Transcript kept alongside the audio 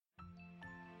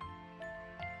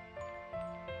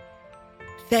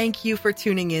Thank you for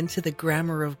tuning in to The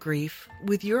Grammar of Grief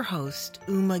with your host,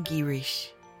 Uma Girish,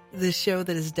 the show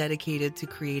that is dedicated to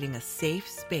creating a safe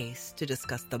space to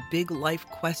discuss the big life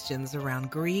questions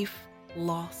around grief,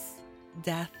 loss,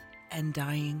 death, and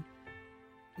dying.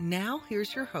 Now,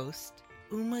 here's your host,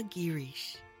 Uma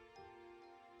Girish.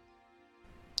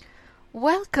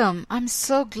 Welcome. I'm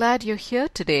so glad you're here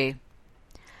today.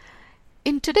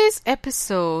 In today's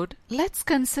episode, let's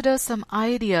consider some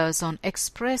ideas on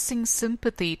expressing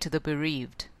sympathy to the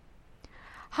bereaved.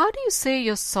 How do you say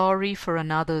you're sorry for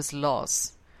another's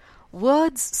loss?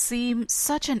 Words seem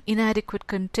such an inadequate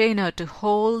container to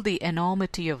hold the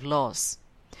enormity of loss.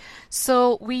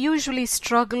 So we usually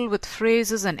struggle with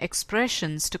phrases and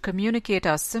expressions to communicate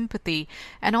our sympathy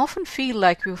and often feel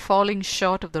like we're falling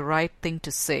short of the right thing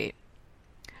to say.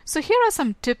 So here are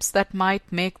some tips that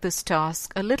might make this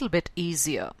task a little bit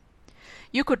easier.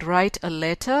 You could write a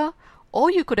letter, or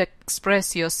you could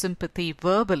express your sympathy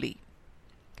verbally.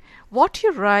 What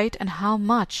you write and how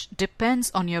much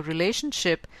depends on your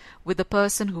relationship with the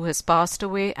person who has passed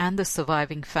away and the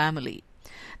surviving family.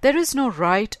 There is no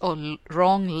right or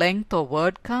wrong length or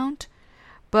word count,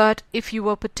 but if you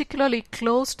were particularly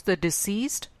close to the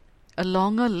deceased, a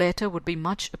longer letter would be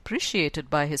much appreciated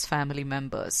by his family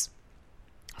members.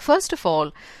 First of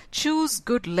all, choose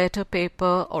good letter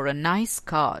paper or a nice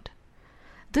card.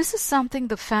 This is something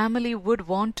the family would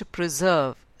want to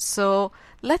preserve, so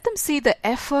let them see the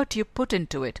effort you put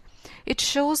into it. It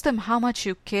shows them how much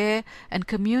you care and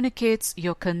communicates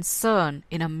your concern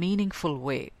in a meaningful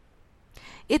way.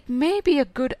 It may be a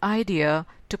good idea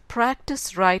to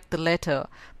practice write the letter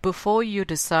before you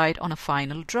decide on a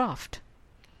final draft.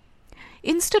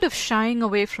 Instead of shying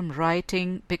away from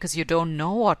writing because you don't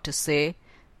know what to say,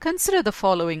 consider the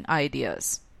following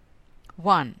ideas.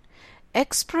 1.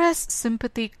 Express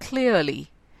sympathy clearly.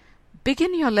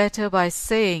 Begin your letter by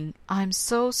saying, "I'm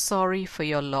so sorry for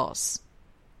your loss."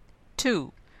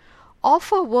 2.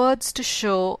 Offer words to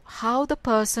show how the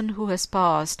person who has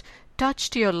passed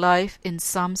touched your life in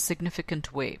some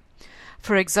significant way.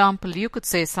 For example, you could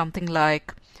say something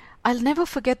like, "I'll never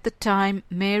forget the time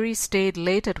Mary stayed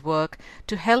late at work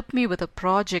to help me with a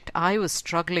project I was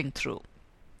struggling through."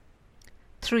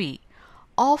 3.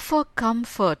 Offer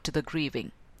comfort to the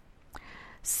grieving.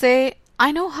 Say,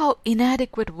 "I know how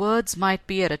inadequate words might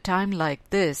be at a time like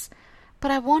this, but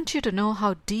I want you to know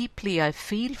how deeply I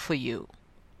feel for you."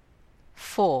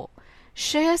 4.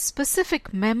 Share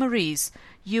specific memories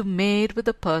you made with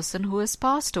the person who has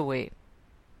passed away.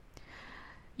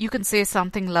 You can say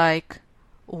something like,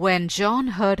 "When John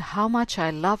heard how much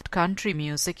I loved country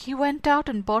music, he went out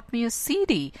and bought me a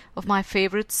CD of my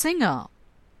favorite singer."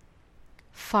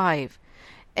 5.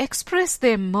 Express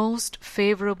their most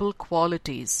favorable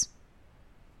qualities.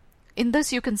 In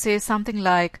this you can say something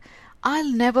like,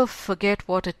 "I'll never forget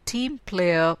what a team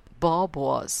player Bob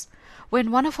was.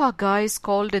 When one of our guys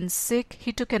called in sick,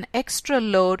 he took an extra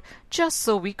load just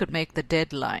so we could make the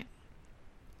deadline."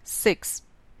 6.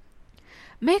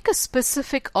 Make a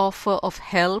specific offer of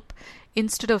help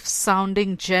instead of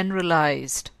sounding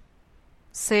generalized.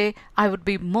 Say, "I would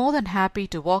be more than happy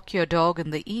to walk your dog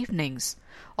in the evenings,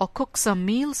 or cook some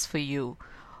meals for you,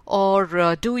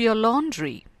 or do your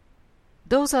laundry."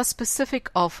 Those are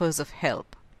specific offers of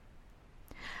help.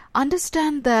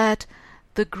 Understand that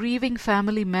the grieving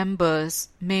family members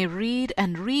may read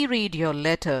and reread your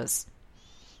letters,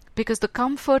 because the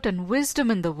comfort and wisdom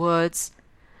in the words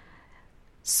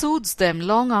soothes them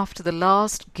long after the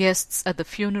last guests at the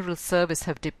funeral service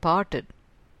have departed.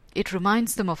 It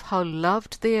reminds them of how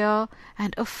loved they are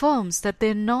and affirms that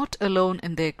they're not alone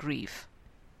in their grief.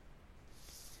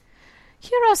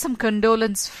 Here are some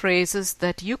condolence phrases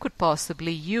that you could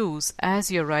possibly use as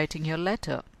you're writing your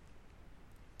letter.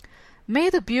 "May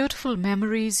the beautiful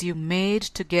memories you made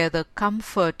together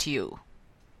comfort you.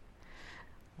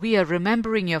 We are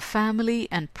remembering your family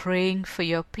and praying for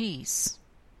your peace.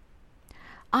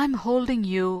 I'm holding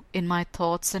you in my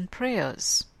thoughts and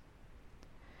prayers.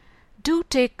 Do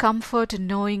take comfort in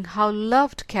knowing how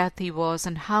loved Kathy was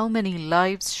and how many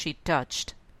lives she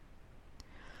touched.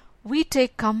 We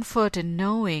take comfort in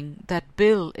knowing that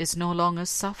Bill is no longer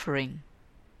suffering.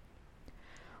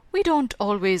 We don't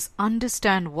always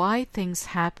understand why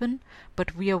things happen,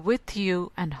 but we are with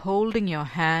you and holding your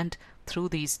hand through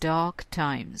these dark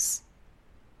times."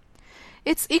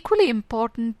 It's equally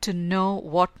important to know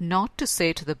what not to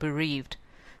say to the bereaved,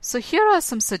 so here are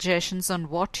some suggestions on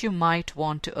what you might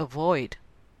want to avoid.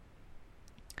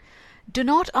 Do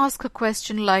not ask a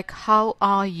question like, "How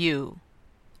are you?"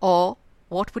 or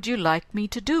 "What would you like me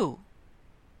to do?"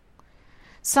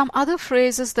 Some other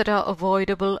phrases that are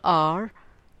avoidable are,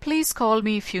 "Please call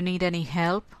me if you need any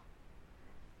help,"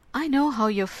 I know how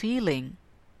you're feeling.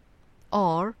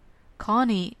 Or,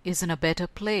 Connie is in a better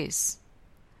place.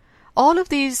 All of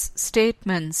these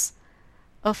statements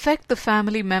affect the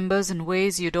family members in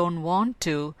ways you don't want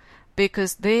to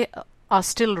because they are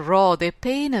still raw. Their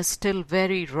pain is still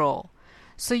very raw.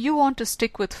 So you want to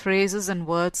stick with phrases and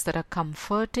words that are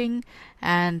comforting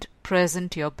and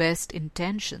present your best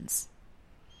intentions.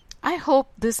 I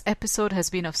hope this episode has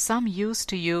been of some use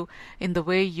to you in the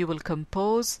way you will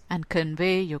compose and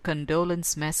convey your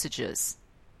condolence messages.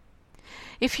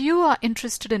 If you are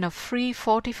interested in a free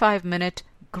 45-minute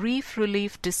grief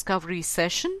relief discovery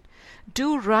session,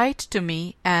 do write to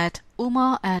me at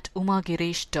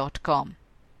uma@umagirish.com.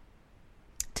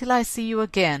 Till I see you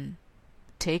again,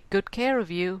 take good care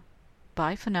of you.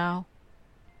 Bye for now.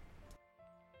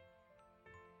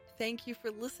 Thank you for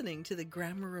listening to The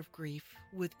Grammar of Grief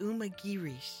with Uma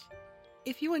Girish.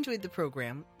 If you enjoyed the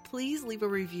program, please leave a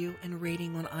review and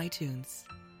rating on iTunes.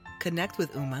 Connect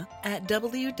with Uma at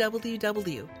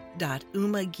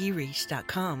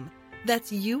www.umagirish.com.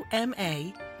 That's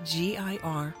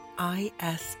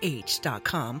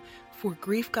UMAGIRISH.com for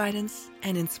grief guidance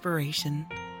and inspiration.